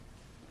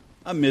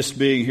I missed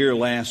being here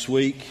last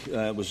week.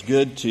 It was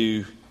good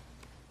to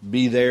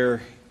be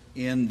there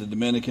in the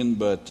Dominican,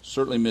 but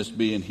certainly missed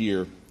being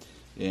here.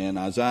 And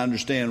as I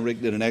understand,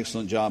 Rick did an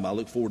excellent job. I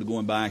look forward to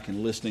going back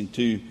and listening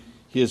to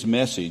his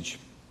message.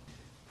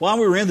 While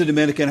we were in the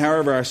Dominican,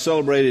 however, I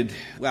celebrated,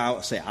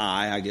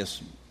 I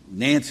guess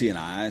Nancy and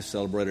I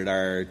celebrated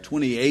our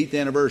 28th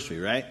anniversary,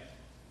 right?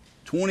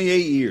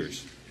 28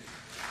 years.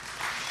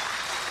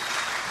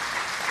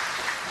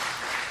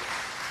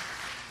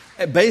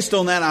 Based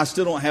on that, I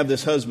still don't have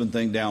this husband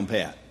thing down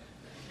pat.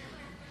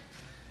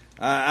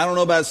 I don't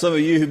know about some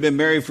of you who've been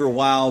married for a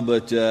while,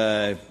 but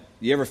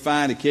you ever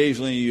find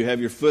occasionally you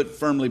have your foot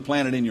firmly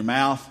planted in your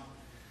mouth?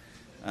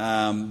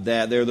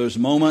 That there are those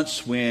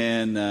moments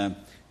when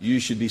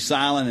you should be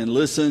silent and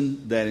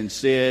listen, that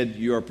instead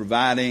you are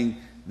providing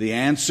the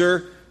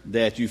answer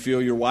that you feel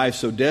your wife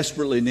so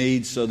desperately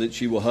needs so that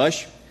she will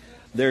hush.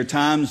 There are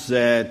times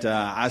that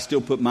I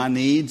still put my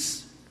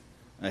needs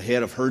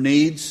ahead of her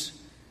needs.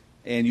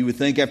 And you would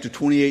think after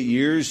 28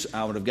 years,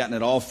 I would have gotten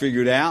it all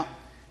figured out.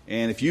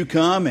 And if you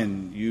come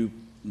and you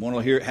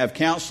want to have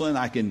counseling,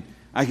 I can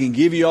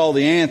give you all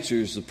the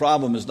answers. The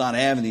problem is not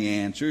having the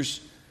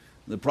answers.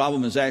 The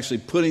problem is actually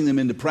putting them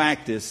into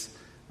practice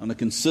on a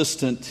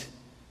consistent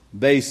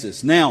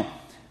basis. Now,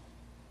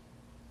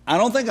 I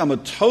don't think I'm a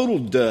total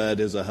dud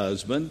as a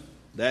husband.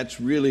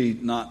 That's really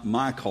not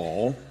my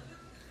call.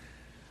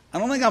 I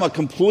don't think I'm a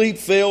complete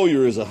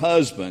failure as a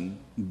husband.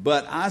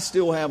 But I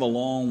still have a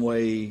long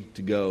way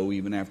to go,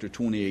 even after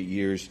 28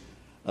 years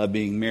of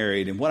being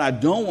married. And what I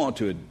don't want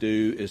to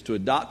do is to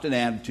adopt an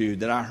attitude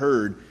that I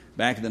heard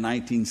back in the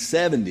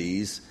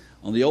 1970s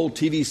on the old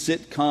TV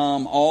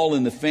sitcom All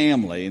in the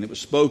Family. And it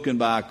was spoken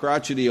by a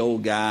crotchety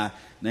old guy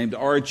named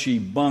Archie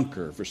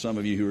Bunker. For some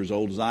of you who are as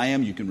old as I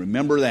am, you can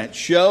remember that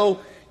show.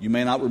 You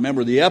may not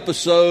remember the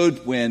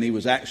episode when he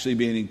was actually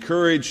being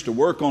encouraged to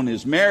work on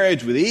his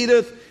marriage with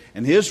Edith.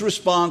 And his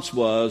response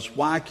was,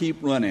 "Why keep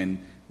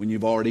running when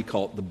you've already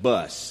caught the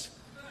bus?"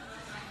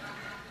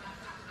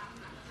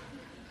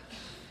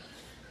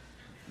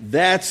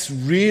 That's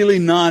really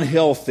not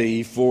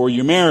healthy for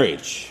your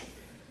marriage.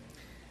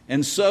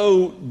 And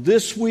so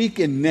this week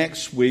and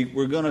next week,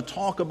 we're going to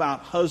talk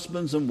about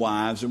husbands and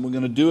wives, and we're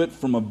going to do it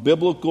from a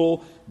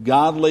biblical,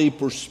 godly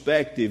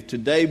perspective.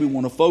 Today we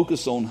want to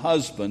focus on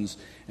husbands.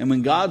 And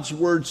when God's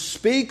Word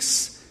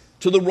speaks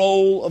to the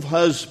role of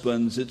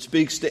husbands, it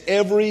speaks to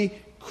every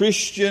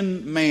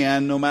Christian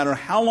man, no matter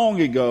how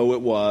long ago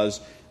it was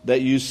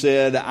that you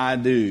said, "I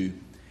do."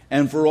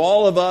 And for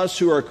all of us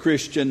who are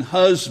Christian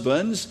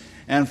husbands,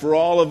 and for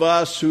all of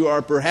us who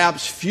are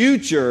perhaps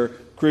future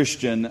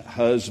Christian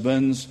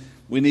husbands,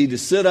 we need to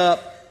sit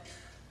up,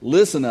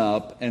 listen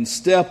up, and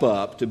step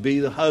up to be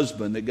the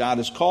husband that God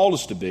has called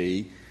us to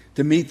be,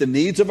 to meet the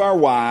needs of our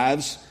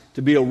wives,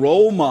 to be a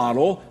role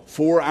model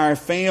for our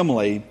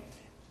family,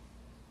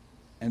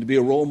 and to be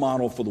a role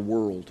model for the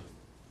world.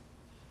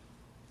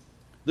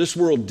 This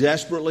world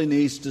desperately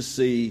needs to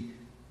see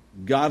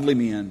godly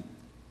men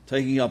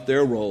taking up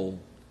their role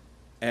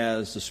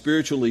as the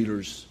spiritual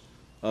leaders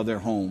of their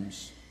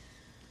homes.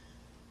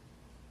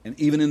 And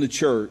even in the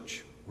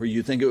church, where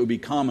you think it would be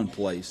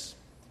commonplace,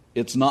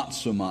 it's not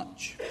so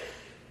much.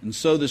 And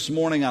so this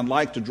morning, I'd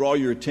like to draw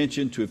your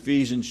attention to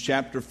Ephesians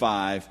chapter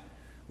 5.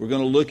 We're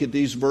going to look at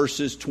these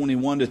verses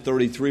 21 to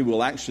 33.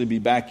 We'll actually be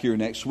back here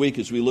next week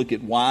as we look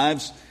at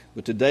wives.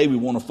 But today we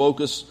want to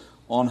focus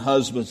on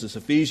husbands. It's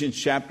Ephesians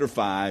chapter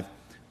 5,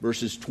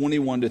 verses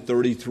 21 to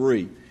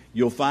 33.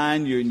 You'll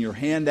find in your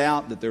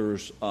handout that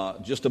there's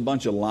just a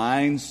bunch of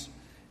lines.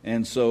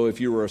 And so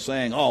if you were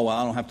saying, "Oh, well,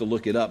 I don't have to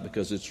look it up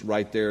because it's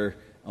right there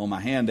on my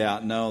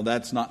handout." No,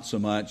 that's not so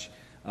much.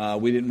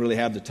 We didn't really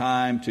have the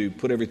time to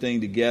put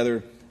everything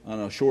together on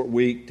a short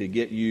week to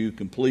get you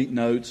complete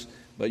notes.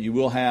 But you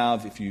will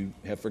have, if you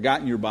have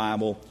forgotten your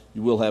Bible,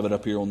 you will have it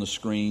up here on the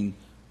screen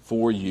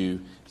for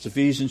you. It's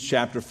Ephesians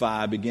chapter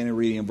 5, beginning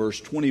reading in verse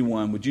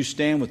 21. Would you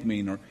stand with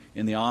me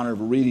in the honor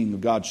of a reading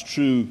of God's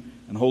true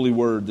and holy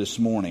word this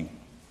morning?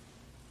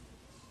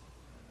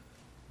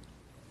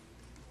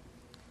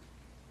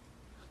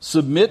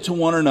 Submit to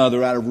one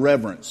another out of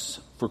reverence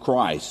for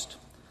Christ.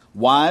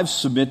 Wives,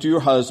 submit to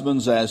your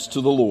husbands as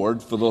to the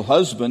Lord, for the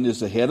husband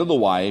is the head of the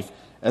wife,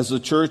 as the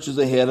church is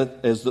the head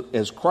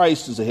as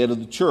Christ is the head of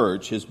the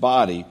church, his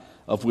body,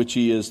 of which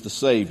he is the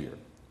Savior.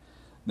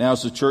 Now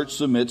as the church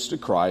submits to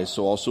Christ,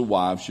 so also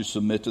wives should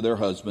submit to their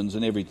husbands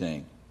in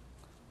everything.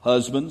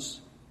 Husbands,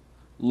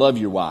 love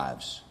your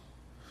wives,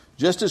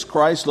 just as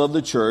Christ loved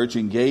the church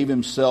and gave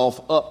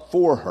himself up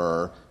for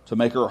her to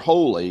make her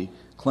holy,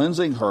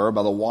 cleansing her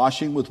by the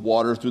washing with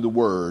water through the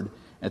word,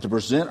 and to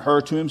present her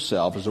to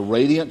himself as a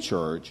radiant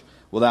church,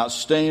 without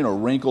stain or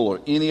wrinkle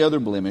or any other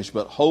blemish,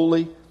 but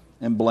holy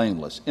and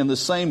blameless. In the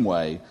same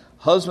way,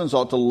 husbands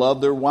ought to love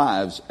their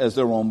wives as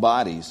their own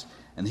bodies.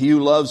 And he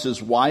who loves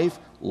his wife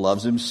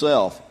loves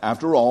himself.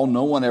 After all,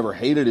 no one ever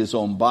hated his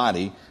own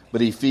body,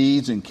 but he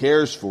feeds and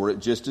cares for it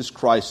just as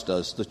Christ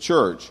does the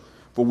church.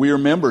 For we are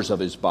members of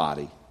his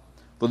body.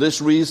 For this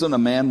reason, a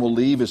man will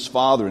leave his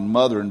father and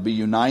mother and be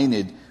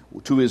united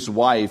to his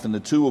wife, and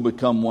the two will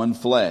become one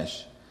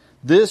flesh.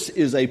 This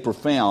is a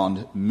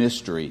profound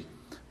mystery,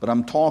 but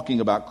I'm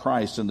talking about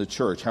Christ and the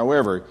church.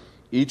 However,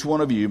 each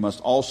one of you must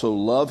also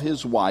love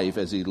his wife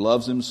as he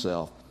loves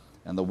himself,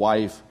 and the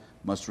wife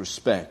must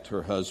respect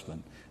her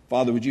husband.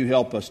 Father, would you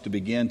help us to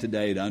begin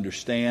today to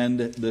understand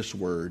this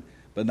word,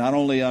 but not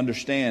only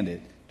understand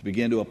it, to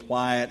begin to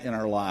apply it in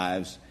our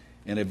lives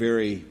in a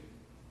very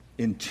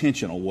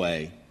intentional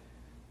way.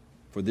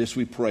 For this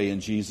we pray in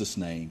Jesus'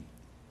 name.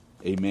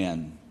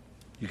 Amen.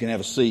 You can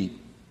have a seat.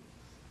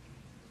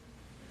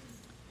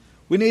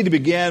 We need to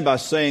begin by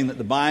saying that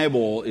the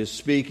Bible is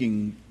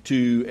speaking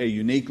to a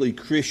uniquely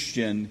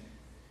Christian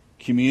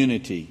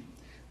community.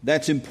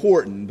 That's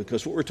important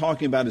because what we're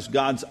talking about is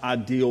God's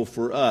ideal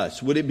for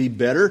us. Would it be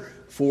better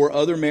for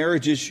other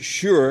marriages?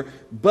 Sure.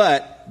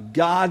 But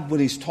God, when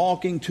He's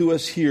talking to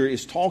us here,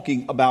 is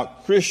talking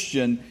about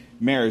Christian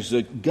marriage,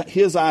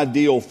 His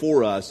ideal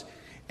for us.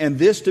 And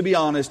this, to be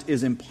honest,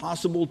 is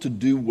impossible to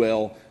do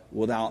well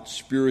without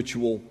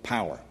spiritual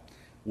power,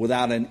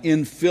 without an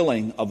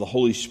infilling of the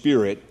Holy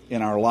Spirit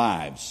in our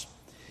lives.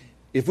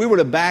 If we were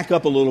to back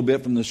up a little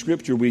bit from the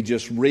scripture we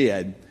just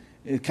read,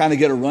 and kind of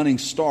get a running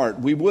start,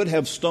 we would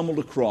have stumbled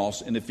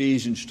across in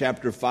Ephesians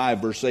chapter 5,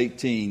 verse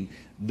 18,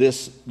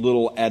 this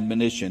little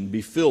admonition,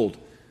 be filled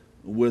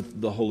with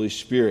the Holy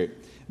Spirit.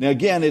 Now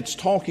again, it's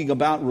talking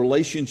about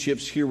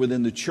relationships here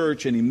within the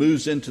church, and he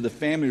moves into the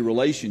family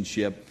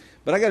relationship.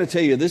 But I got to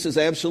tell you, this is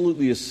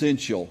absolutely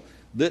essential.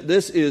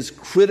 This is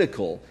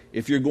critical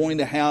if you're going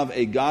to have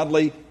a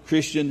godly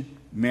Christian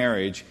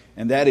marriage,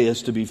 and that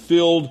is to be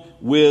filled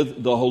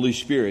with the Holy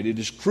Spirit. It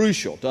is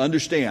crucial to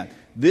understand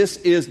this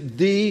is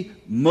the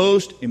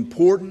most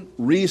important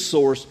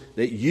resource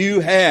that you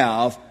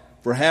have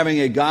for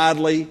having a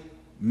godly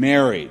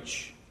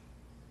marriage.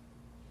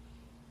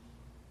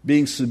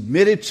 Being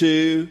submitted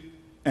to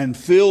and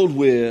filled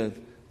with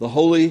the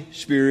Holy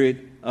Spirit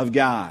of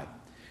God.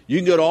 You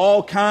can go to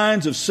all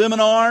kinds of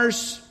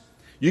seminars,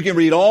 you can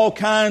read all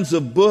kinds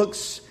of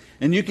books,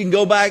 and you can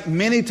go back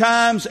many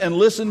times and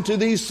listen to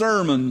these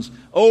sermons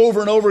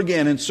over and over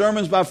again, and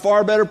sermons by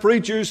far better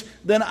preachers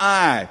than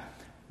I.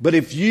 But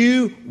if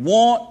you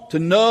want to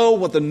know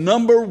what the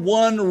number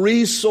one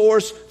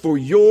resource for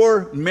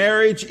your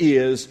marriage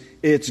is,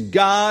 it's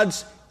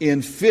God's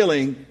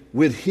infilling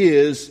with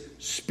His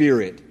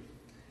Spirit.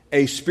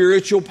 A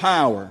spiritual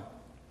power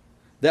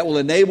that will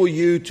enable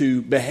you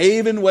to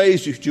behave in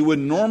ways that you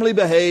wouldn't normally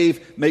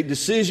behave, make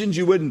decisions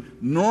you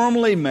wouldn't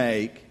normally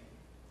make,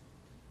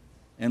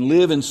 and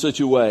live in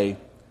such a way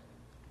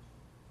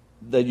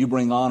that you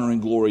bring honor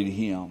and glory to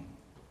Him.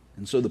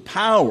 And so the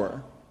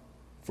power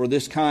for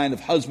this kind of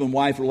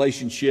husband-wife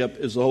relationship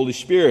is the Holy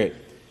Spirit.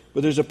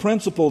 But there's a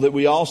principle that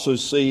we also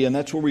see, and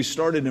that's where we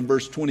started in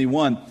verse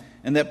 21.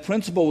 And that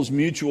principle is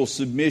mutual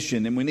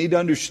submission, and we need to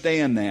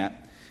understand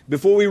that.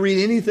 Before we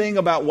read anything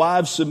about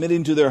wives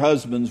submitting to their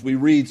husbands, we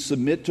read,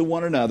 submit to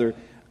one another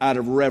out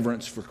of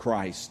reverence for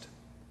Christ.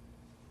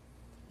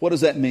 What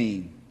does that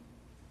mean?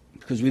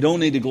 Because we don't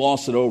need to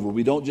gloss it over.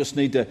 We don't just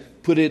need to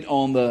put it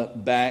on the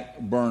back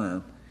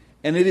burner.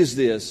 And it is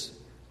this.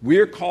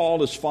 We're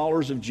called as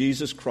followers of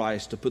Jesus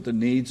Christ to put the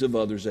needs of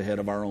others ahead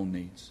of our own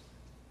needs.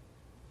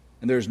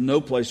 And there's no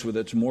place where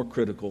that's more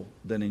critical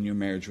than in your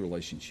marriage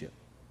relationship.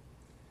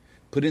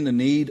 Putting the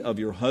need of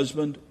your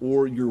husband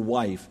or your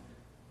wife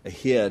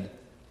ahead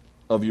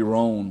of your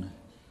own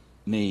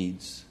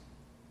needs.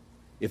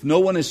 If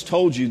no one has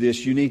told you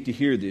this, you need to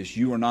hear this.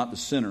 You are not the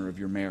center of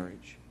your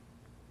marriage.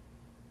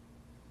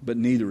 But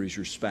neither is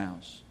your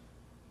spouse.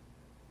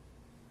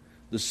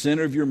 The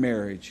center of your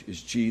marriage is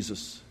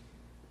Jesus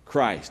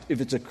Christ.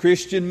 If it's a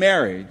Christian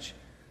marriage,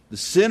 the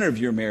center of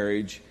your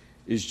marriage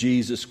is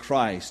Jesus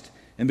Christ.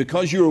 And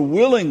because you are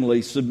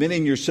willingly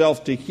submitting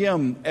yourself to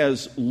Him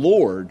as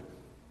Lord,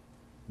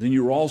 then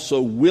you're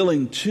also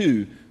willing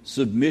to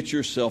submit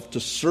yourself to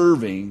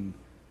serving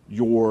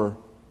your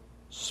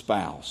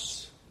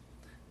spouse.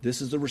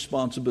 This is the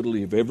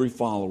responsibility of every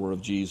follower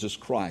of Jesus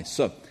Christ.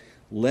 So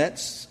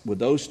let's, with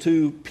those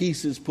two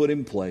pieces put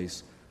in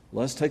place,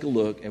 let's take a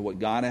look at what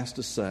God has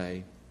to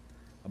say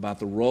about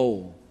the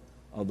role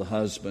of the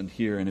husband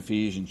here in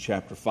Ephesians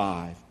chapter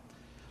 5.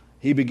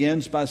 He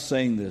begins by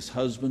saying this,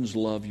 husbands,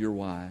 love your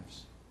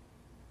wives.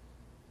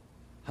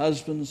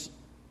 Husbands,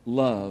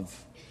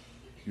 love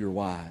your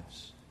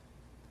wives.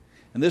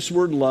 And this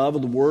word love,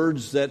 the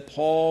words that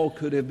Paul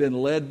could have been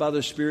led by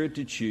the Spirit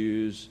to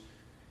choose,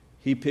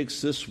 he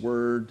picks this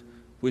word,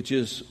 which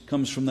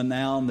comes from the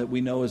noun that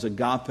we know as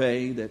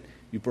agape, that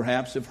you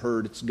perhaps have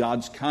heard. It's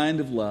God's kind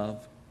of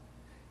love.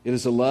 It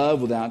is a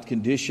love without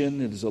condition.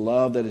 It is a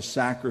love that is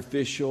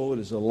sacrificial. It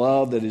is a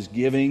love that is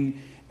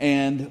giving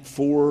and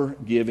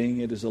forgiving.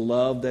 It is a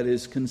love that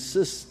is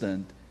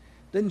consistent.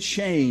 It doesn't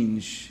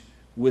change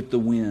with the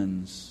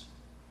winds,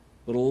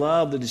 but a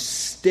love that is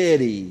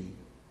steady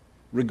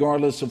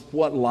regardless of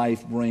what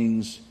life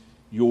brings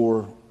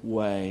your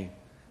way.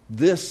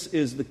 This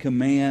is the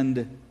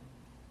command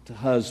to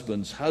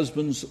husbands.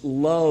 Husbands,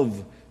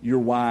 love your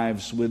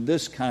wives with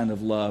this kind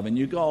of love. And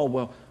you go, oh,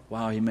 well,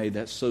 wow, he made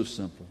that so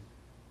simple.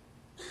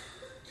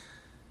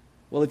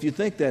 Well, if you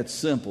think that's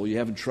simple, you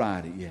haven't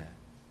tried it yet.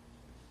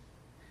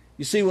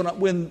 You see,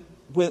 when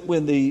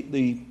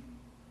the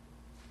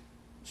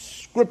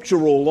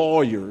scriptural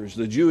lawyers,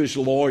 the Jewish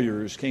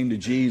lawyers, came to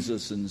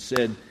Jesus and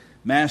said,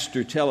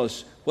 Master, tell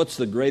us, what's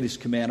the greatest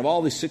command? Of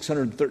all these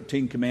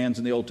 613 commands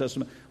in the Old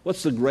Testament,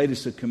 what's the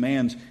greatest of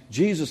commands?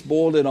 Jesus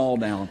boiled it all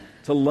down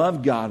to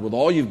love God with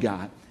all you've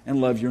got and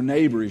love your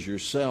neighbor as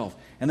yourself.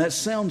 And that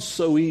sounds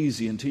so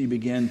easy until you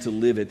begin to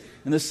live it.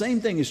 And the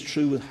same thing is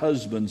true with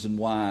husbands and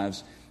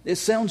wives. It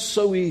sounds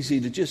so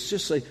easy to just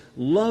say,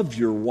 love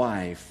your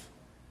wife,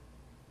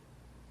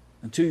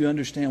 until you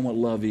understand what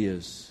love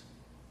is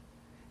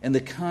and the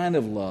kind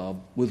of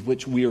love with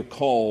which we are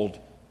called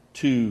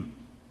to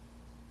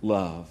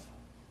love.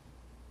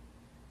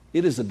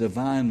 It is a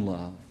divine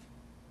love.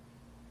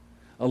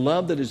 A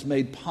love that is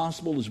made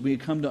possible as we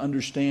come to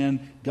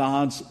understand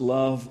God's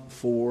love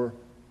for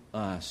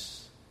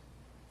us.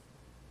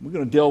 We're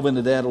going to delve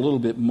into that a little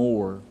bit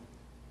more.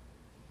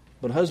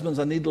 But husbands,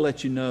 I need to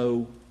let you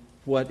know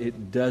what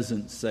it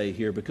doesn't say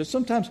here, because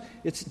sometimes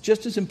it's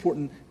just as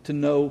important to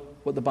know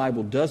what the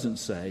Bible doesn't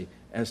say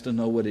as to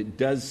know what it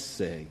does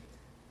say,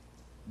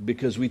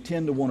 because we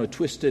tend to want to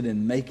twist it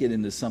and make it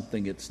into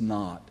something it's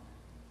not.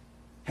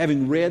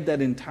 Having read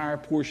that entire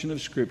portion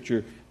of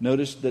Scripture,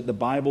 notice that the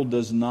Bible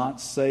does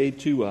not say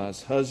to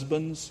us,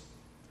 husbands,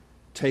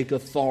 take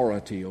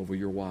authority over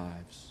your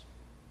wives.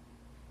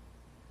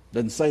 It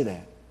doesn't say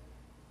that.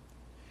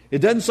 It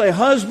doesn't say,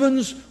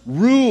 husbands,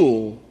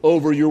 rule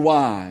over your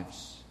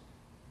wives.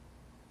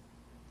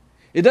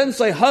 It doesn't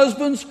say,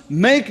 husbands,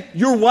 make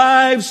your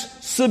wives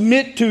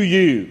submit to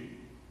you.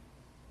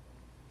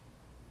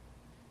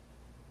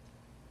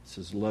 It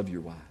says, love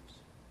your wives.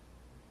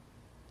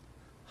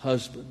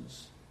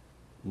 Husbands,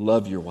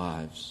 love your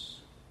wives.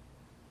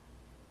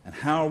 And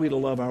how are we to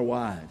love our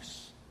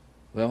wives?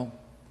 Well,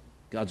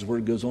 God's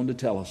Word goes on to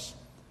tell us,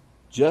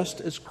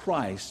 just as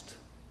Christ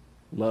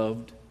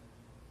loved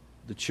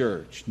the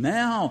church.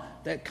 Now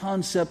that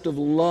concept of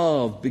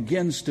love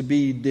begins to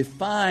be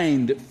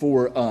defined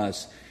for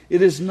us.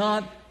 It is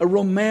not a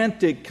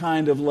romantic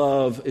kind of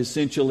love,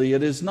 essentially.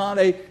 It is not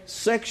a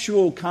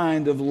sexual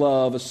kind of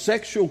love, a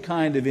sexual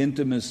kind of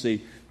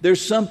intimacy.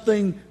 There's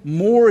something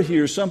more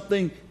here,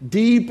 something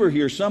deeper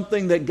here,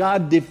 something that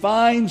God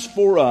defines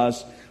for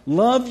us.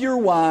 Love your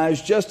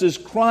wives just as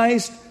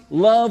Christ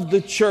loved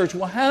the church.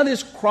 Well, how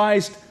does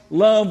Christ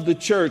love the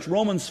church?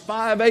 Romans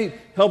 5:8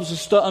 helps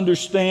us to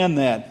understand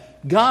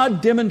that.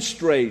 God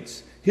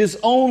demonstrates His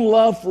own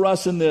love for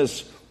us in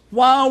this.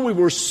 While we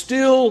were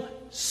still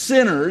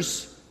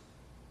sinners,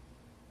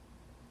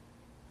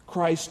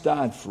 Christ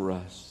died for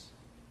us.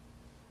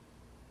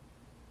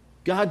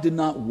 God did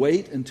not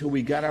wait until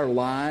we got our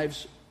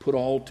lives put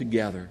all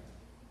together.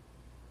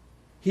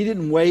 He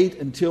didn't wait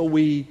until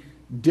we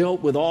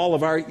dealt with all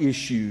of our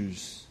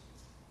issues.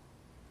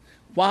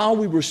 While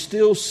we were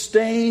still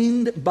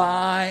stained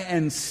by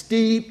and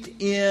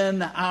steeped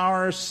in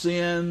our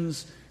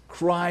sins,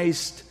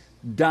 Christ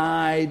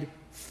died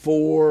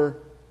for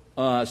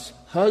us.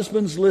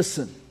 Husbands,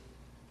 listen.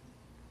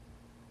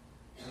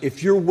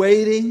 If you're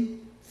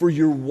waiting for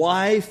your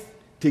wife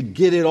to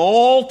get it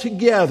all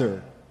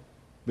together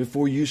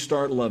before you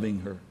start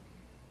loving her,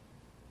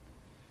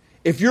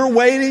 if you're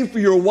waiting for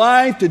your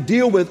wife to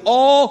deal with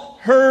all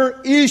her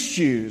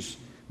issues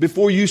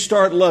before you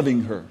start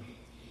loving her,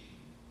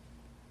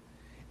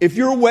 if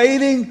you're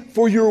waiting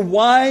for your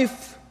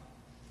wife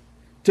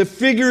to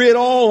figure it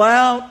all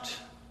out,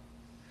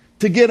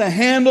 to get a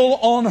handle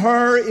on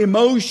her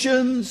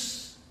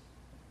emotions,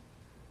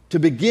 to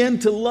begin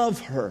to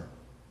love her,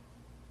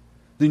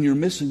 then you're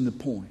missing the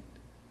point.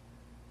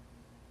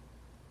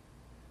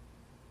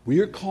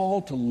 We are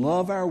called to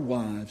love our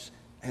wives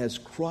as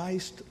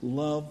Christ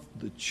loved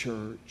the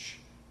church.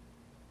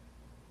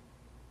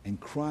 And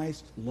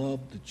Christ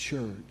loved the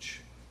church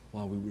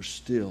while we were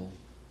still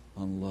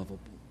unlovable.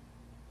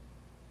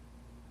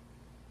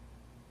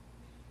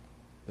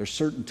 There are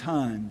certain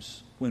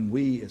times when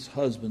we as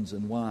husbands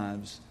and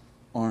wives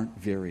aren't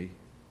very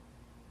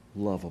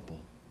lovable.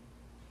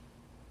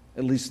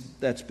 At least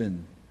that's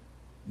been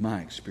my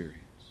experience.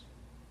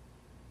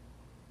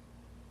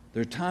 There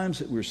are times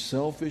that we're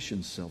selfish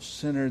and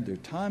self-centered. There are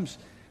times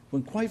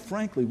when, quite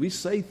frankly, we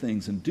say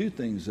things and do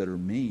things that are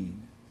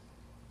mean.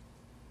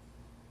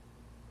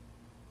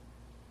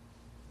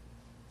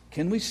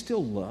 Can we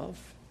still love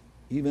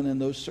even in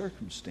those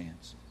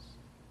circumstances?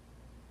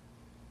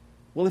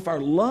 Well, if our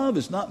love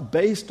is not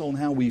based on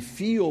how we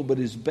feel, but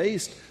is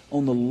based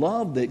on the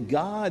love that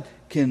God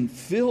can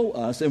fill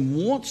us and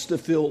wants to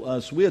fill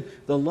us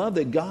with, the love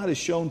that God has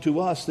shown to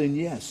us, then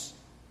yes.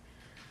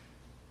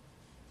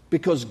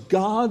 Because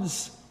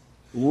God's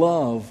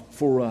love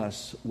for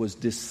us was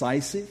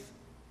decisive,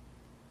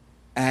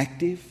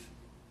 active,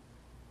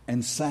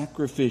 and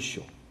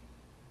sacrificial.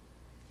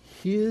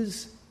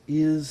 His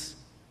is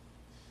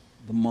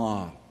the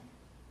model.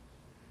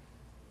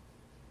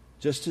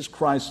 Just as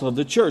Christ loved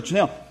the church.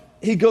 Now,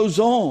 he goes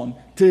on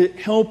to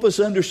help us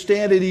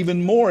understand it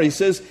even more. He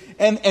says,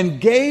 and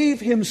gave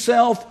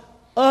himself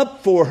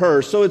up for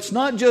her. So it's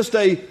not just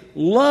a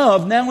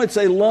love, now it's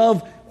a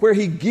love where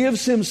he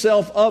gives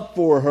himself up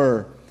for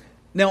her.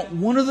 Now,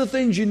 one of the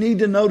things you need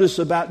to notice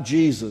about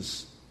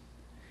Jesus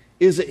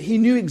is that He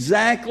knew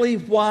exactly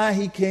why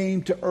He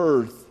came to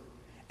earth,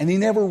 and He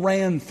never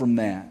ran from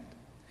that.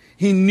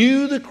 He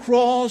knew the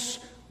cross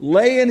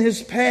lay in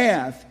His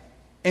path,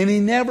 and He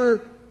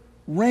never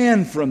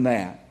ran from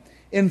that.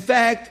 In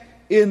fact,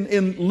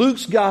 in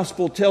Luke's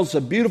gospel tells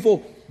a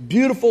beautiful,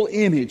 beautiful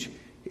image.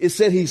 It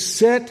said He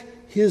set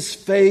His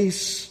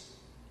face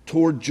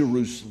toward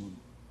Jerusalem.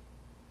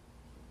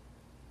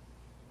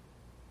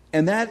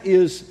 And that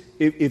is,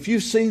 if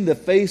you've seen the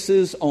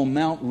faces on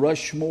Mount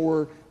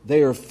Rushmore,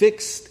 they are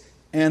fixed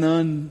and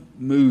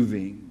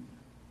unmoving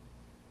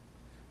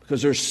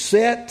because they're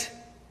set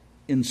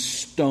in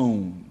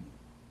stone.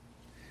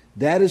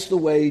 That is the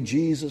way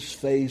Jesus'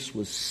 face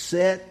was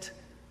set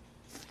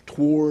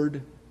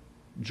toward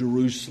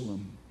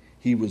Jerusalem.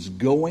 He was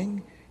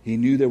going. He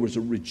knew there was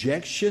a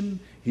rejection.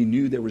 He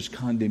knew there was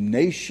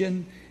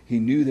condemnation. He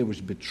knew there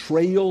was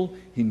betrayal.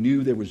 He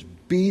knew there was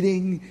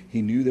beating.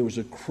 He knew there was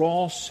a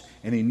cross.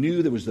 And He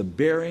knew there was the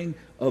bearing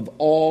of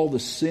all the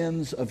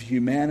sins of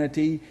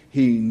humanity.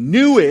 He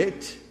knew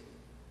it.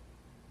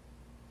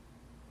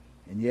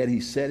 And yet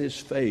He set His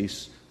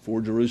face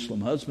for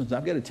Jerusalem. Husbands,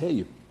 I've got to tell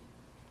you,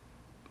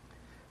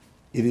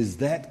 it is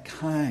that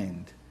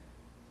kind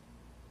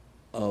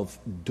of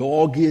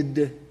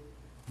dogged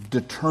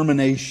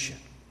determination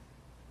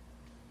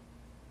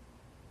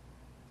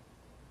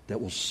that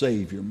will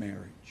save your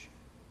marriage.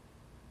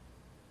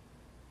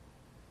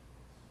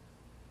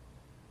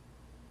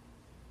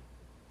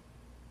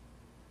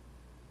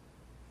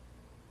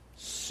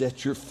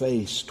 Set your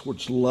face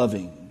towards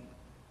loving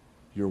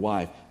your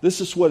wife. This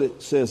is what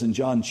it says in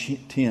John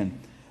 10.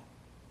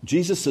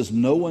 Jesus says,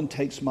 "No one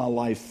takes my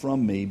life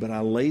from me, but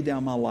I lay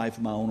down my life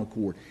of my own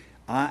accord."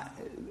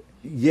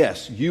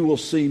 Yes, you will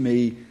see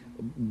me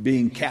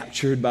being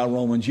captured by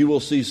Romans. You will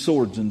see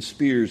swords and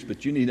spears,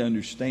 but you need to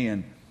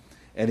understand,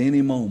 at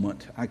any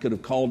moment, I could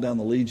have called down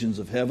the legions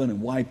of heaven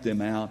and wiped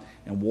them out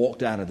and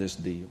walked out of this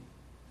deal.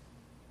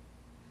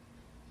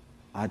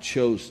 I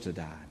chose to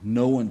die.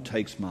 No one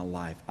takes my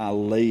life. I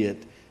lay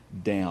it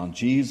down.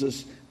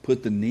 Jesus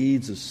put the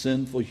needs of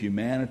sinful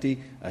humanity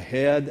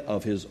ahead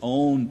of His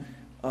own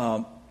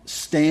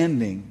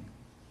standing,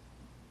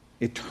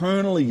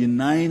 eternally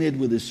united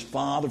with His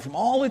Father from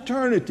all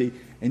eternity,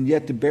 and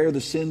yet to bear the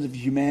sins of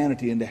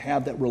humanity and to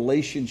have that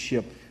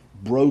relationship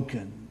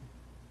broken.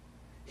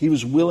 He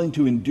was willing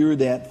to endure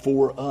that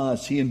for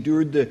us. He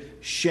endured the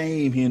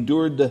shame. He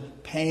endured the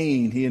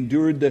pain. He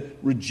endured the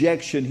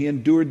rejection. He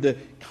endured the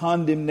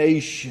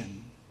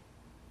condemnation.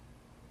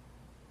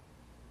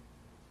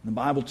 The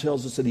Bible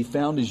tells us that He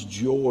found His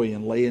joy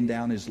in laying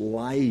down His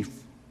life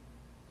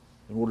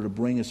in order to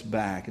bring us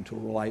back into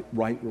a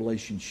right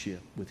relationship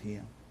with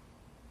Him.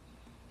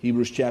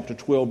 Hebrews chapter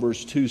 12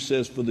 verse 2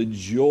 says, For the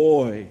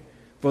joy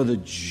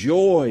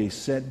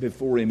set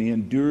before Him, He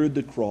endured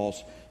the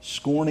cross,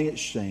 scorning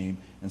its shame,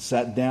 and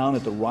sat down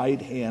at the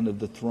right hand of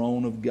the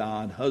throne of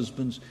God.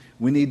 Husbands,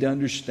 we need to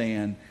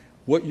understand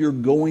what you're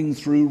going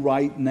through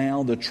right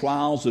now, the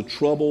trials, the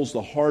troubles,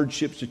 the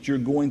hardships that you're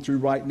going through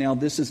right now.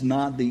 This is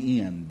not the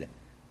end.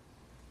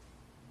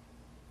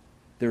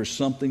 There's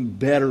something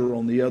better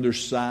on the other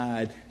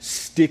side.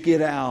 Stick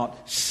it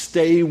out.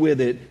 Stay with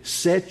it.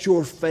 Set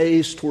your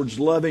face towards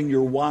loving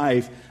your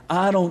wife.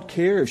 I don't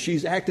care if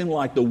she's acting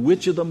like the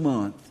witch of the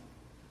month.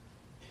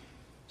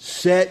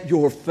 Set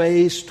your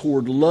face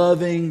toward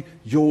loving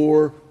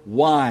your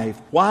wife.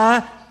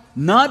 Why?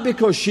 Not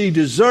because she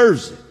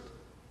deserves it,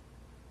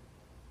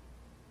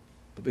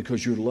 but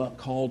because you're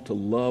called to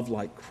love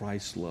like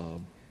Christ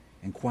loved.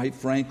 And quite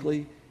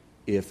frankly,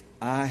 if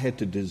I had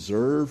to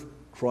deserve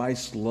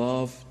Christ's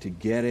love to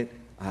get it,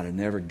 I'd have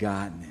never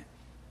gotten it.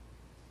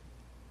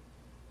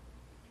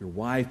 Your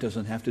wife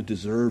doesn't have to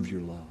deserve your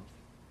love,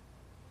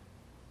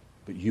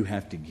 but you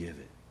have to give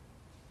it.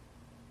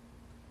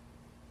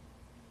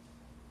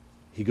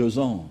 He goes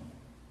on.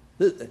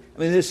 I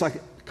mean, it's like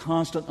a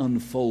constant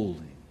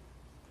unfolding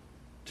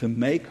to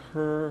make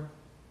her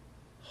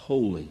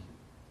holy.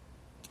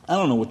 I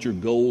don't know what your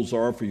goals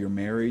are for your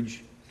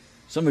marriage.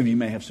 Some of you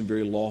may have some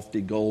very lofty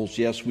goals.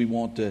 Yes, we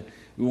want to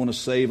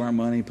save our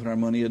money, put our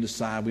money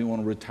aside. We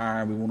want to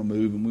retire. We want to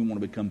move, and we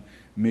want to become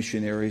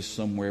missionaries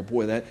somewhere.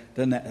 Boy,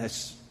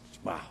 that's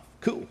wow,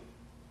 cool.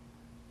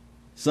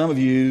 Some of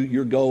you,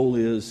 your goal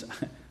is,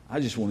 I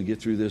just want to get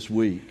through this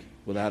week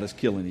without us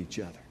killing each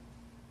other.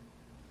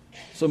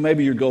 So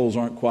maybe your goals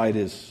aren't quite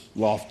as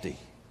lofty.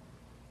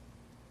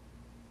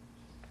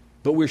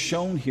 But we're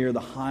shown here the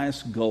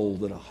highest goal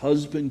that a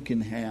husband can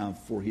have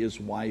for his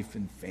wife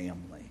and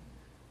family: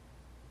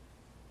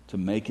 to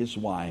make his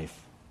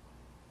wife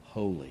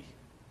holy.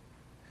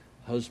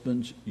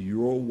 Husbands,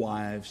 your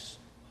wife's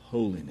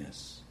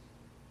holiness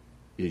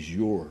is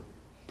your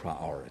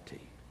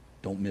priority.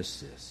 Don't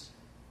miss this.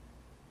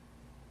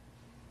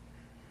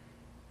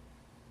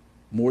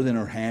 More than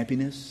her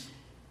happiness,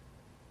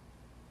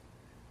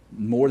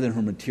 more than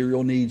her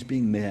material needs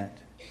being met,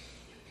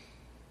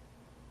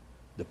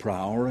 the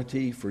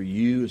priority for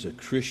you as a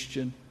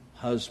Christian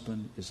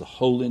husband is the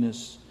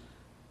holiness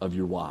of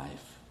your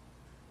wife.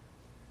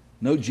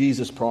 Note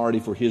Jesus' priority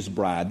for His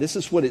bride. This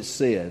is what it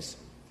says.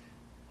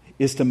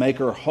 Is to make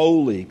her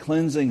holy,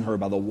 cleansing her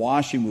by the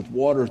washing with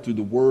water through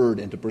the Word,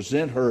 and to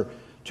present her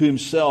to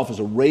Himself as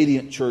a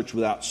radiant church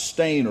without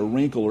stain or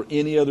wrinkle or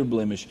any other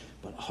blemish,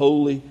 but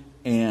holy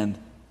and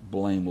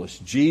blameless.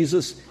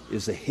 Jesus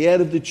is the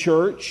head of the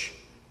church.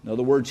 In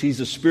other words, He's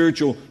the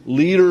spiritual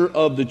leader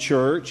of the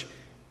church.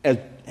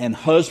 And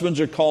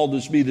husbands are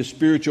called to be the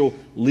spiritual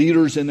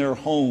leaders in their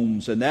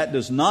homes. And that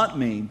does not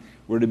mean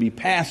we're to be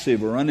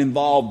passive or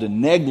uninvolved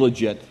and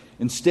negligent.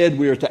 Instead,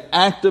 we are to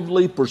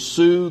actively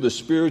pursue the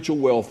spiritual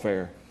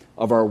welfare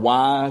of our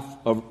wife,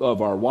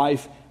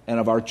 and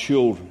of our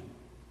children.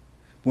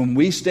 When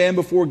we stand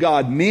before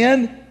God,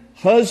 men,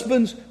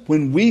 husbands,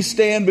 when we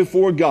stand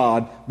before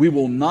God, we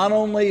will not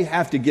only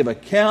have to give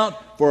account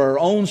for our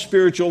own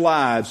spiritual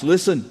lives.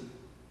 Listen,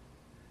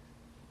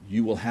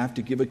 you will have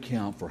to give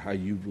account for how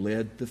you've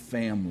led the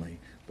family,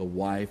 the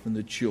wife and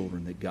the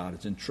children that God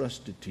has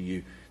entrusted to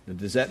you. Now,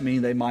 does that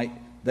mean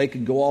they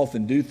can go off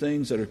and do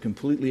things that are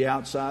completely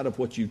outside of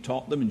what you've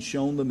taught them and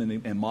shown them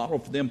and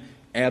modeled for them?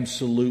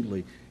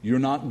 Absolutely. You're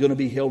not going to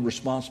be held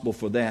responsible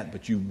for that,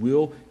 but you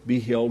will be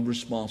held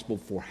responsible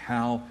for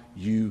how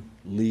you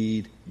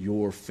lead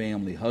your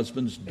family.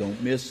 Husbands, don't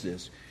miss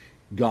this.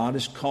 God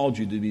has called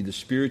you to be the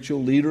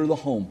spiritual leader of the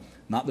home,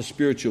 not the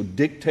spiritual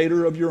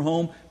dictator of your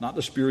home, not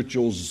the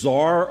spiritual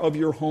czar of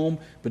your home,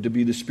 but to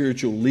be the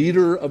spiritual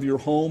leader of your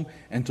home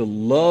and to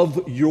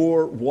love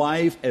your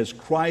wife as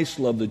Christ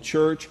loved the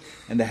church,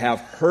 and to have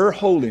her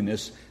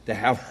holiness, to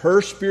have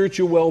her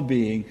spiritual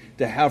well-being,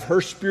 to have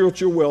her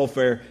spiritual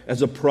welfare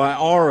as a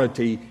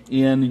priority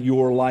in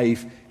your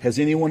life. Has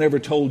anyone ever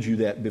told you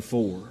that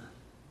before?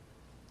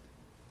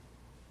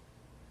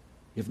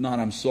 If not,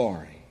 I'm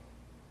sorry.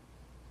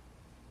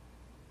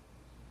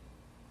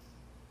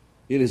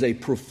 It is a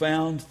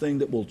profound thing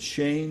that will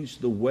change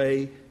the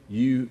way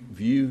you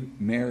view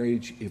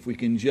marriage if we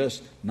can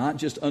just, not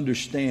just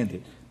understand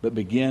it, but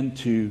begin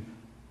to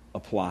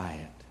apply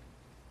it.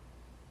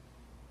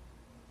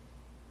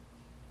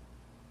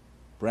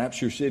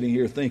 Perhaps you're sitting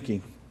here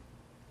thinking,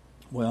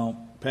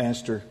 well,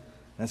 Pastor,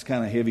 that's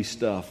kind of heavy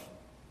stuff.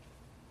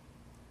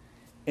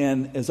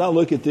 And as I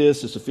look at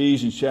this, it's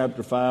Ephesians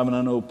chapter 5, and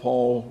I know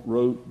Paul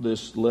wrote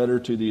this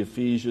letter to the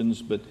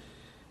Ephesians, but,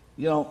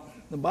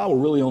 the Bible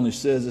really only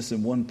says this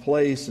in one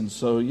place, and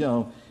so,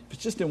 if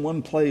it's just in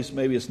one place,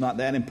 maybe it's not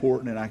that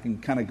important, and I can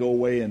kind of go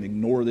away and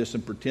ignore this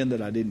and pretend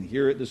that I didn't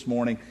hear it this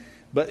morning.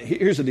 But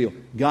here's the deal.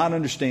 God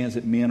understands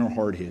that men are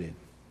hard-headed.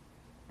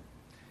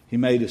 He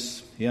made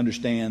us. He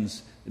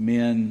understands that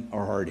men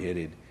are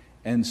hard-headed.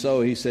 And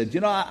so He said,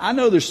 I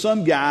know there's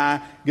some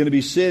guy going to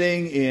be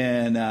sitting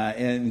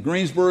in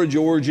Greensboro,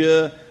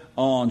 Georgia,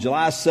 on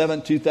July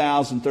 7th,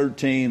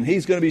 2013.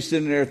 He's going to be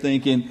sitting there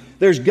thinking,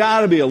 there's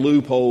got to be a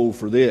loophole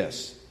for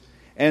this.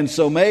 And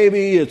so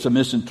maybe it's a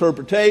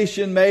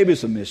misinterpretation, maybe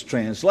it's a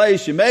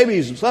mistranslation,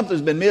 maybe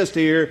something's been missed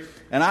here,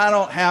 and I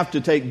don't have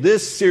to take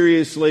this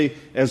seriously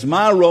as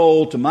my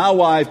role to my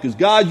wife, because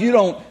God, you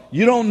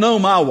don't know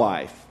my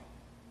wife.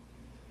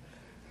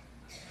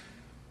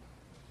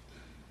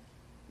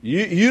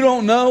 You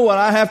don't know what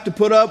I have to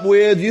put up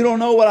with. You don't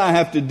know what I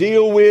have to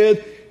deal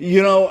with.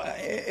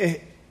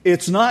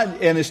 It's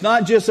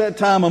not just that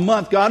time of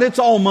month. God, it's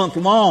all month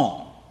long.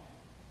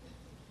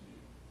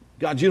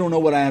 God, you don't know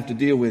what I have to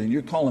deal with, and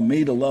you're calling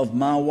me to love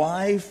my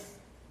wife?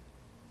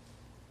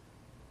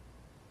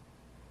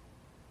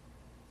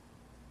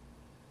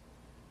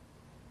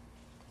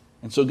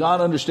 And so God,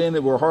 understand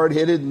that we're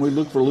hard-headed and we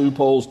look for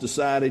loopholes,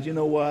 decided, you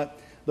know what?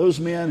 Those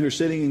men who are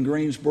sitting in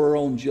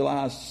Greensboro on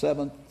July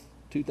 7th,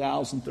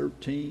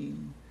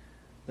 2013,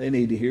 they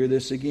need to hear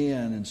this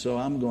again. And so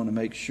I'm going to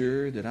make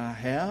sure that I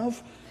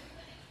have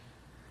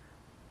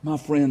my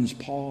friends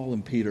Paul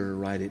and Peter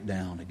write it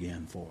down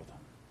again for them.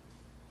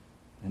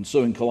 And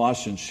so in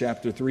Colossians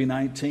chapter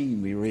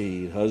 3:19 we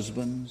read,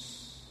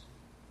 husbands,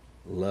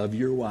 love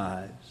your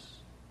wives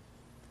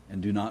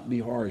and do not be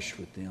harsh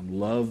with them.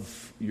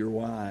 Love your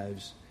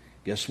wives.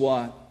 Guess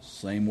what?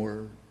 Same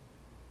word,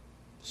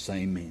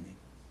 same meaning.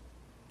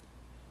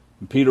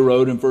 And Peter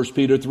wrote in 1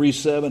 Peter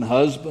 3:7,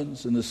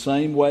 husbands, in the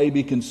same way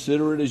be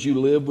considerate as you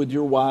live with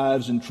your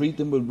wives, and treat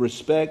them with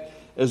respect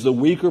as the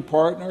weaker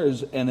partner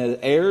and as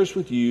heirs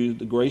with you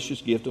the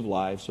gracious gift of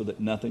life, so that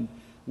nothing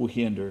will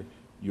hinder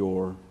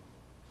your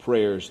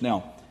prayers.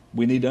 Now,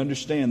 we need to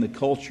understand the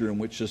culture in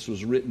which this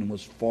was written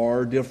was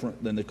far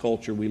different than the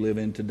culture we live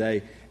in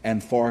today,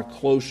 and far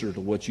closer to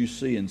what you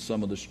see in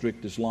some of the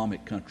strict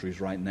Islamic countries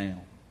right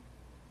now.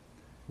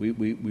 We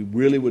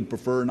really would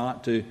prefer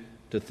not to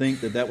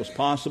think that was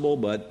possible,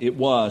 but it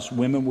was.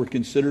 Women were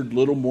considered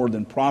little more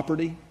than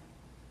property.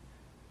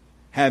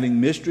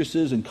 Having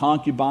mistresses and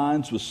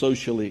concubines was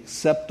socially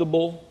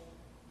acceptable.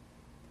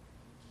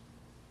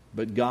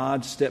 But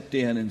God stepped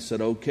in and said,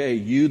 okay,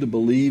 you, the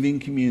believing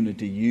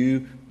community,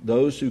 you,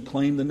 those who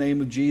claim the name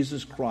of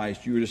Jesus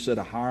Christ, you are to set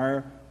a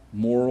higher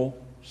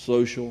moral,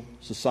 social,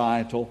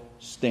 societal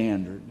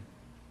standard.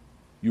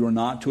 You are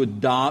not to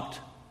adopt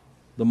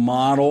the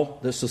model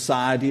that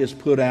society has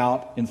put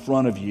out in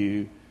front of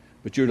you,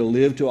 but you're to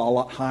live to a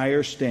lot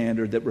higher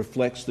standard that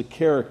reflects the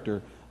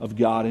character of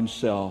God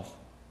Himself.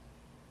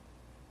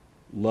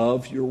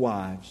 Love your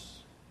wives.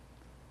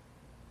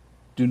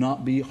 Do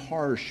not be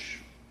harsh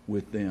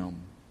with them.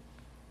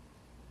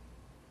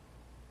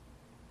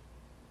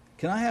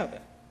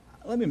 Let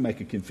me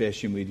make a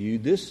confession with you.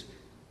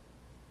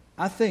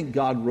 I think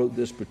God wrote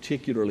this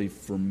particularly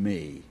for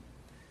me,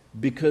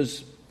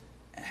 because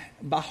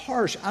by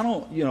harsh, I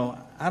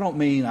don't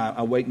mean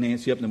I wake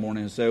Nancy up in the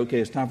morning and say, okay,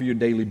 it's time for your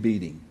daily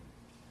beating.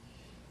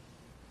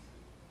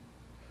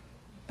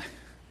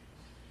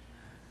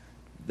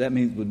 That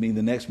would mean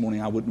the next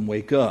morning I wouldn't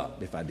wake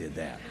up if I did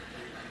that.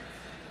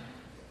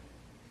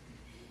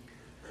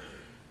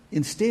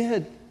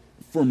 Instead,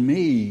 for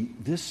me,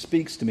 this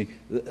speaks to me.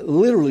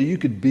 Literally, you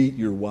could beat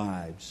your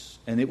wives,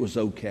 and it was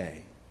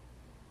okay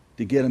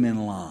to get them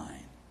in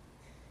line.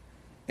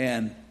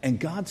 And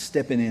God's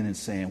stepping in and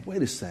saying,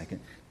 wait a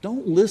second,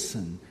 don't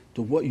listen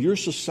to what your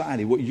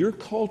society, what your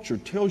culture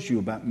tells you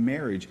about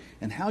marriage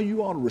and how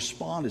you ought to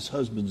respond as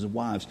husbands and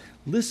wives.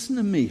 Listen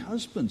to me,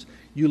 husbands.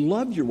 You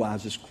love your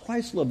wives as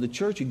Christ loved the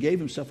church and gave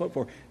Himself up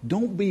for her.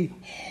 Don't be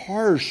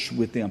harsh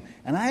with them.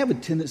 And I have a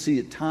tendency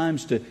at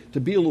times to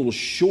be a little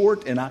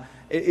short, and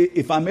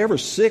if I'm ever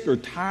sick or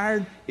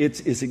tired,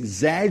 it's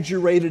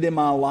exaggerated in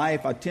my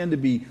life. I tend to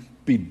be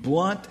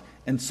blunt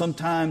and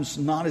sometimes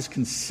not as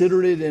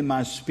considerate in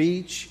my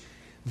speech.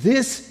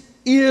 This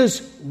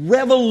is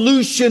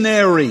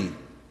revolutionary.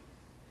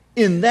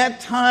 In that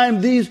time,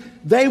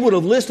 they would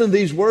have listened to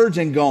these words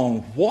and gone,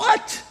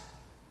 what?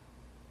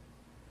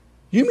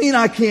 You mean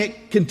I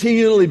can't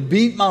continually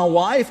beat my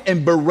wife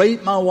and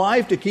berate my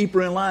wife to keep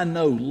her in line?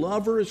 No,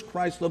 love her as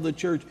Christ loved the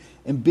church,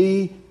 and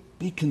be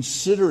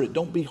considerate.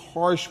 Don't be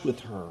harsh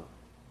with her.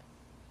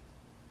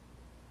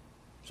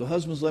 So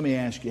husbands, let me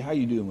ask you, how are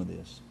you doing with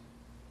this?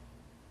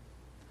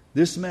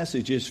 This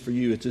message is for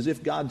you. It's as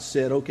if God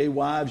said, okay,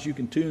 wives, you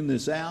can tune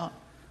this out.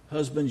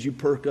 Husbands, you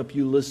perk up,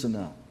 you listen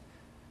up.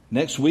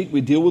 Next week,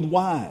 we deal with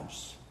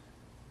wives.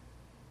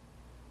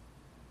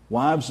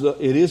 Wives,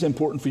 it is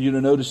important for you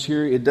to notice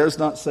here, it does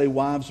not say,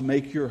 wives,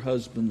 make your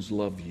husbands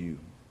love you.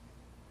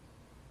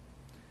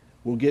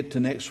 We'll get to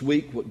next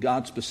week what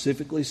God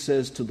specifically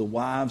says to the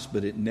wives,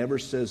 but it never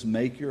says,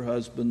 make your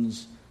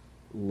husbands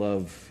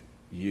love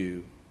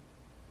you.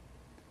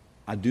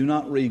 I do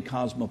not read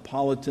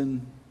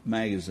Cosmopolitan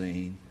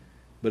magazine,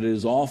 but it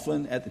is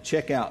often at the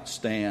checkout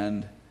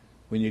stand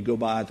when you go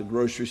by at the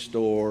grocery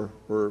store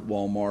or at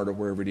Walmart or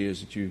wherever it is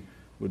that you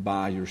would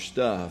buy your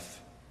stuff.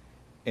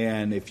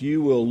 And if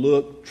you will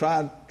look,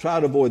 try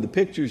to avoid the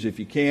pictures if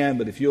you can,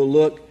 but if you'll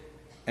look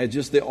at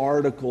just the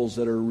articles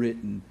that are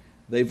written,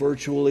 they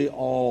virtually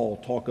all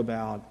talk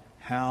about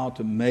how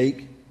to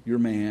make your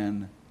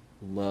man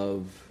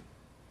love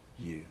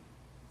you.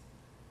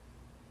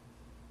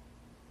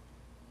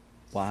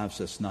 Wives,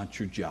 that's not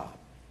your job.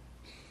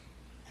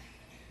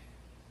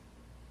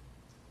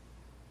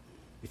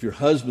 If your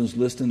husband's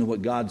listening to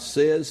what God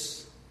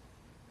says,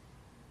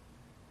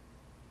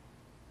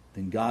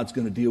 then God's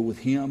going to deal with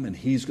him, and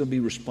he's going to be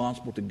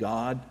responsible to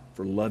God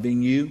for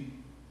loving you.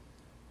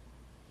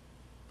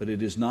 But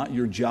it is not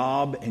your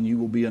job, and you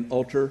will be an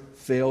utter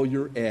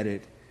failure at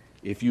it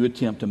if you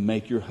attempt to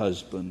make your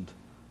husband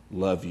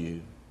love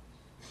you.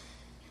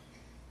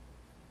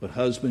 But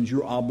husbands,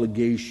 your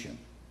obligation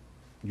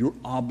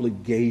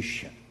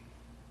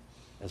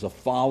as a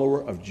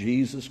follower of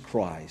Jesus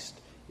Christ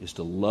is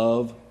to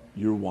love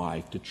your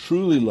wife, to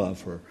truly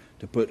love her,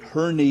 to put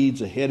her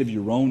needs ahead of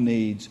your own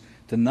needs,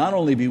 to not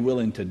only be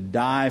willing to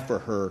die for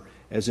her,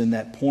 as in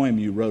that poem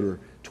you wrote her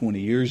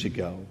 20 years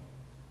ago,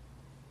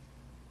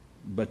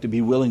 but to be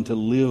willing to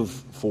live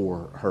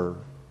for her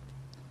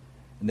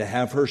and to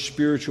have her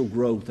spiritual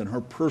growth and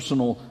her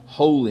personal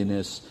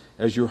holiness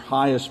as your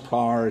highest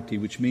priority,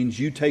 which means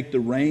you take the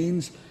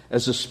reins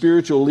as a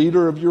spiritual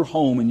leader of your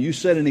home and you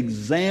set an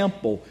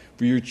example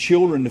for your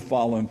children to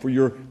follow and for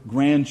your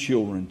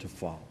grandchildren to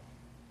follow.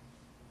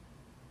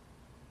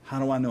 How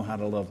do I know how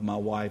to love my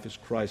wife as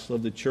Christ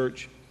loved the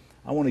church?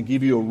 I want to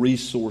give you a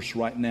resource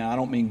right now. I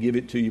don't mean give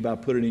it to you by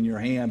putting it in your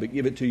hand, but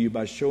give it to you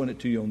by showing it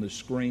to you on the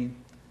screen.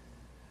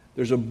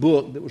 There's a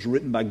book that was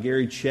written by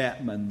Gary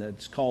Chapman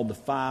that's called The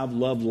 5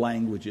 Love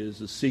Languages,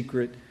 The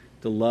Secret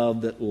to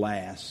Love That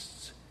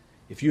Lasts.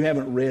 If you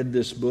haven't read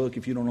this book,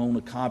 if you don't own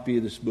a copy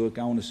of this book,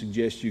 I want to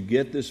suggest you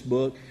get this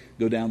book,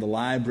 go down to the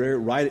library,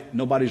 write it.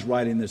 Nobody's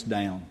writing this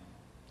down.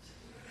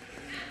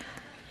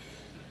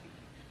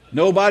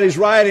 Nobody's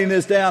writing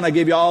this down. I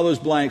give you all those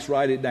blanks.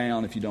 Write it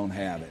down if you don't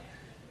have it.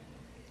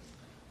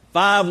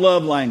 5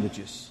 love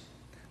languages.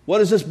 What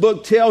does this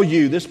book tell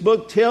you? This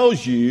book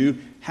tells you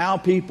how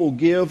people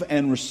give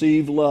and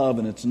receive love,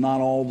 and it's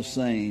not all the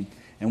same.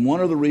 And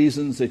one of the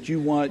reasons that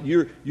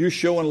you're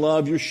showing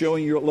love, you're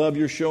showing your love,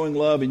 you're showing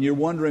love, and you're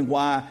wondering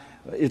why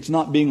it's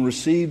not being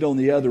received on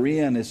the other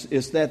end.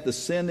 It's that the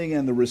sending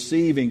and the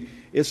receiving,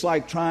 it's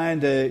like trying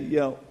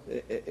to,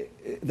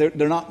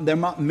 they're not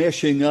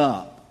meshing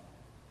up.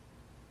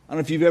 I don't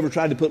know if you've ever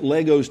tried to put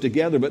Legos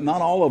together, but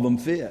not all of them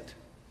fit.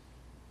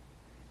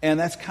 And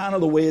that's kind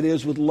of the way it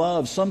is with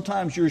love.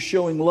 Sometimes you're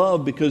showing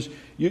love because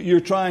you're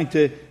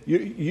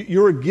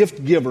a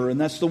gift giver,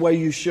 and that's the way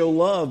you show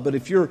love. But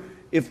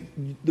if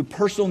the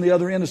person on the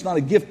other end is not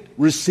a gift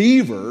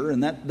receiver,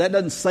 and that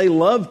doesn't say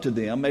love to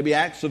them, maybe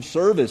acts of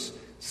service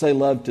say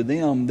love to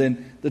them,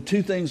 then the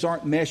two things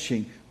aren't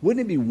meshing.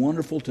 Wouldn't it be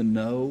wonderful to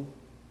know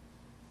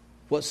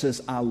what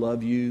says I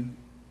love you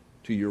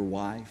to your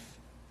wife?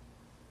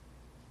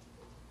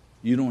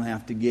 You don't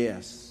have to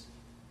guess.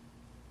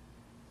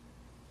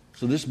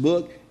 So this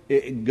book,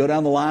 go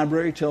down the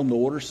library, tell them to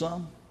order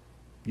some.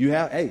 You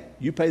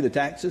pay the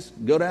taxes,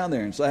 go down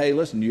there and say, hey,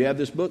 listen, do you have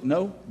this book?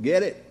 No,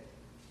 get it.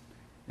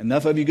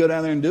 Enough of you go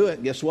down there and do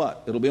it, guess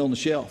what? It'll be on the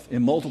shelf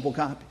in multiple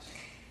copies.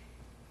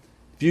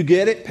 If you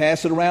get it,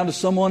 pass it around to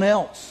someone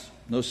else.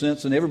 No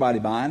sense in everybody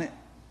buying it.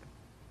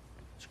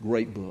 It's a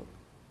great book.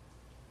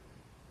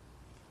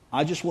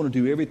 I just want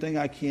to do everything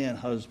I can,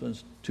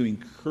 husbands, to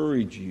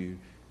encourage you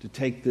to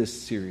take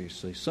this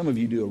seriously. Some of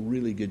you do a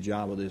really good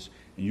job of this,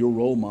 and you're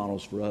role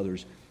models for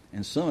others.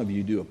 And some of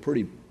you do a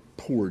pretty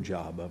poor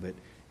job of it,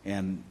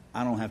 and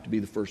I don't have to be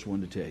the first one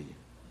to tell you.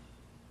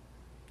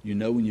 You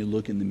know when you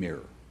look in the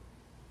mirror.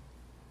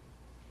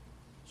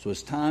 So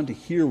it's time to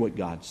hear what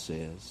God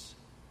says,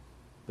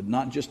 but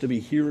not just to be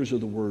hearers of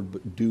the word,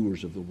 but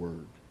doers of the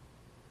word.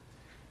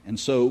 And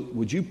so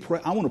would you pray?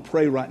 I want to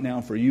pray right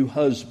now for you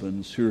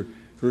husbands who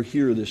are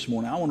here this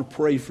morning. I want to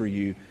pray for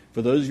you.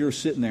 For those of you who are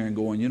sitting there and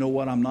going, you know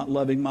what, I'm not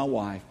loving my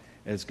wife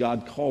as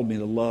God called me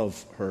to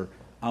love her.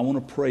 I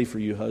want to pray for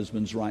you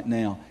husbands right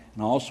now.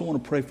 And I also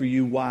want to pray for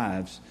you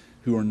wives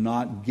who are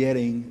not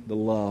getting the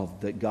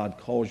love that God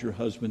calls your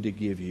husband to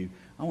give you.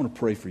 I want to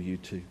pray for you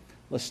too.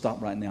 Let's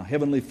stop right now.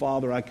 Heavenly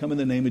Father, I come in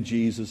the name of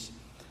Jesus.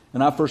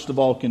 And I first of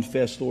all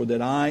confess, Lord,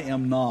 that I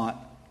don't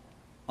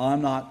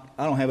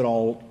have it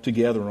all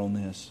together on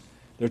this.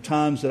 There are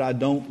times that I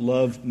don't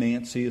love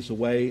Nancy as the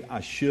way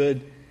I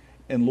should.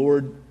 And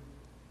Lord,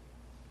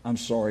 I'm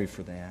sorry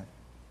for that.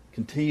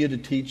 Continue to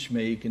teach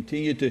me.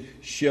 Continue to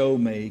show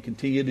me.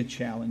 Continue to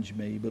challenge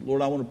me. But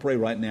Lord, I want to pray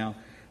right now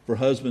for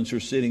husbands who are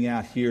sitting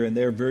out here and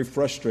they're very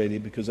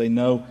frustrated because they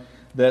know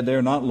that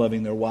they're not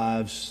loving their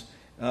wives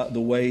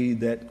the way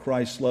that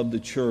Christ loved the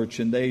church.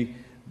 And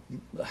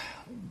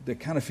they're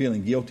kind of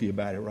feeling guilty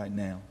about it right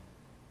now.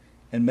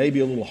 And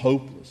maybe a little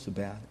hopeless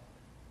about it.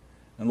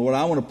 And Lord,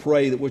 I want to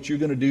pray that what you're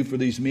going to do for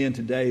these men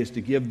today is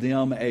to give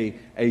them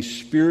a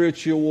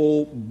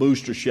spiritual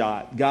booster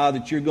shot. God,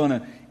 that you're going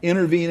to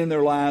intervene in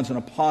their lives in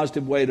a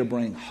positive way to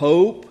bring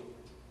hope,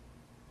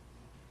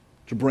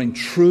 to bring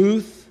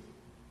truth,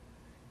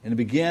 and to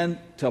begin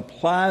to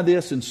apply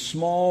this in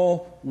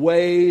small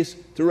ways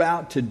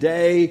throughout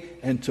today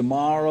and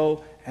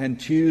tomorrow and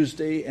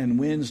Tuesday and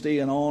Wednesday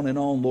and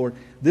on, Lord.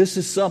 This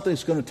is something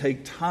that's going to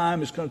take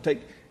time. It's going to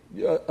take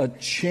a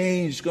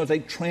change. It's going to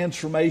take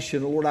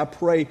transformation. Lord, I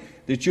pray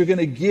that you're going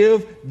to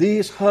give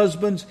these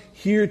husbands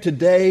here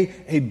today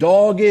a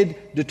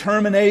dogged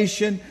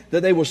determination,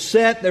 that they will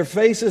set their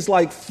faces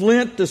like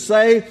flint to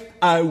say,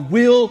 I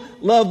will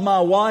love my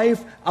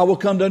wife. I will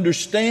come to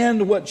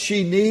understand what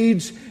she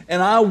needs.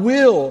 And I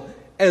will,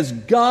 as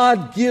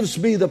God gives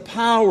me the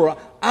power,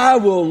 I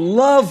will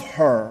love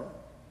her.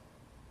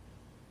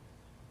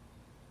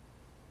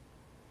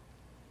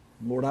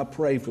 Lord, I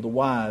pray for the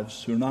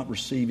wives who are not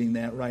receiving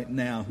that right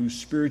now, whose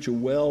spiritual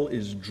well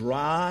is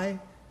dry,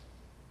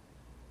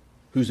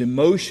 whose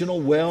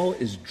emotional well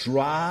is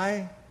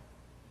dry.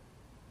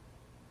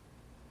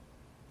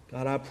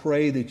 God, I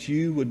pray that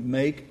you would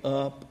make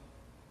up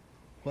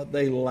what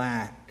they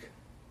lack,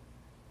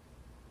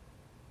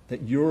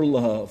 that your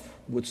love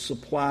would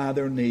supply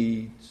their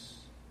needs.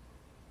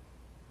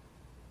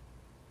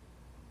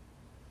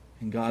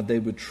 And God, they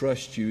would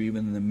trust you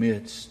even in the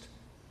midst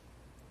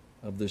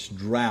of this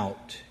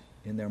drought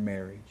in their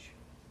marriage.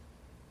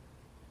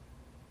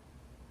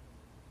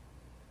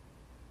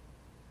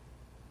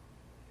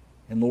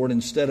 And Lord,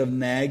 instead of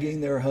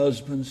nagging their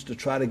husbands to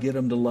try to get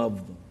them to love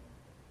them,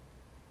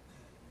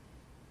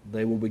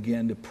 they will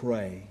begin to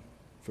pray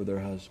for their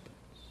husbands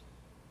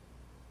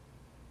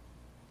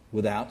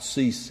without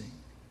ceasing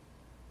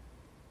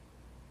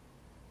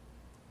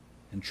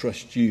and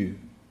trust you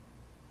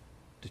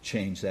to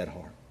change that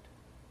heart.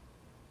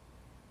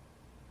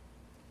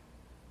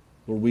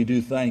 Lord, we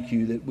do thank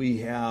you that we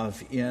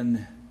have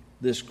in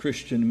this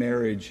Christian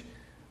marriage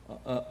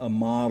a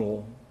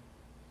model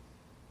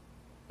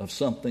of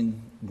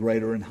something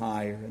greater and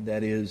higher, and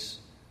that is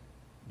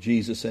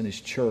Jesus and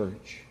His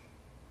church.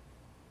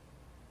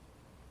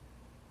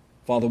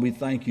 Father, we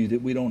thank you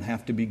that we don't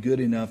have to be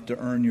good enough to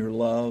earn your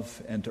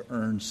love and to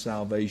earn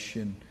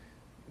salvation,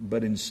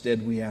 but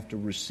instead we have to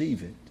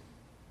receive it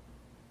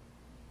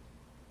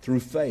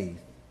through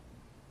faith.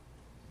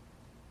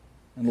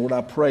 And Lord,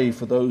 I pray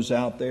for those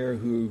out there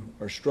who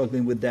are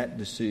struggling with that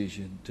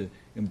decision to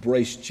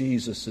embrace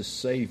Jesus as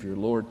Savior.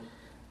 Lord,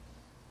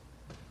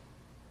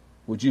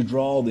 would you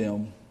draw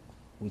them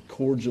with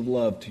cords of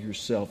love to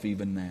yourself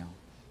even now,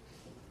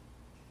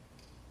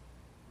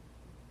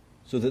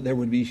 so that there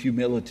would be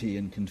humility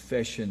and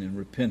confession and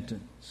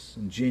repentance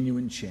and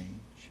genuine change.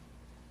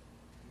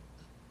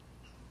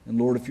 And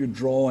Lord, if you're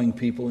drawing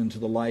people into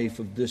the life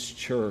of this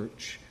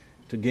church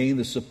to gain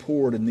the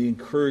support and the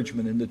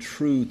encouragement and the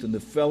truth and the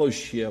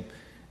fellowship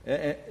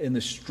and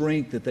the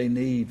strength that they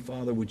need,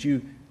 Father, would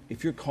you,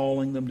 if you're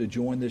calling them to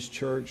join this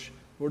church,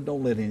 Lord,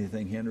 don't let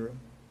anything hinder them.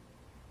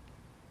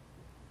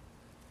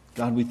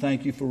 God, we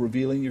thank you for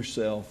revealing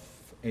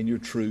yourself and your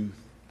truth.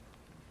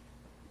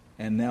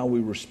 And now we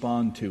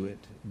respond to it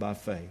by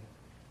faith.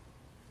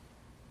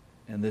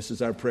 And this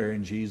is our prayer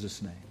in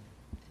Jesus' name.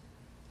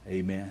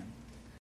 Amen.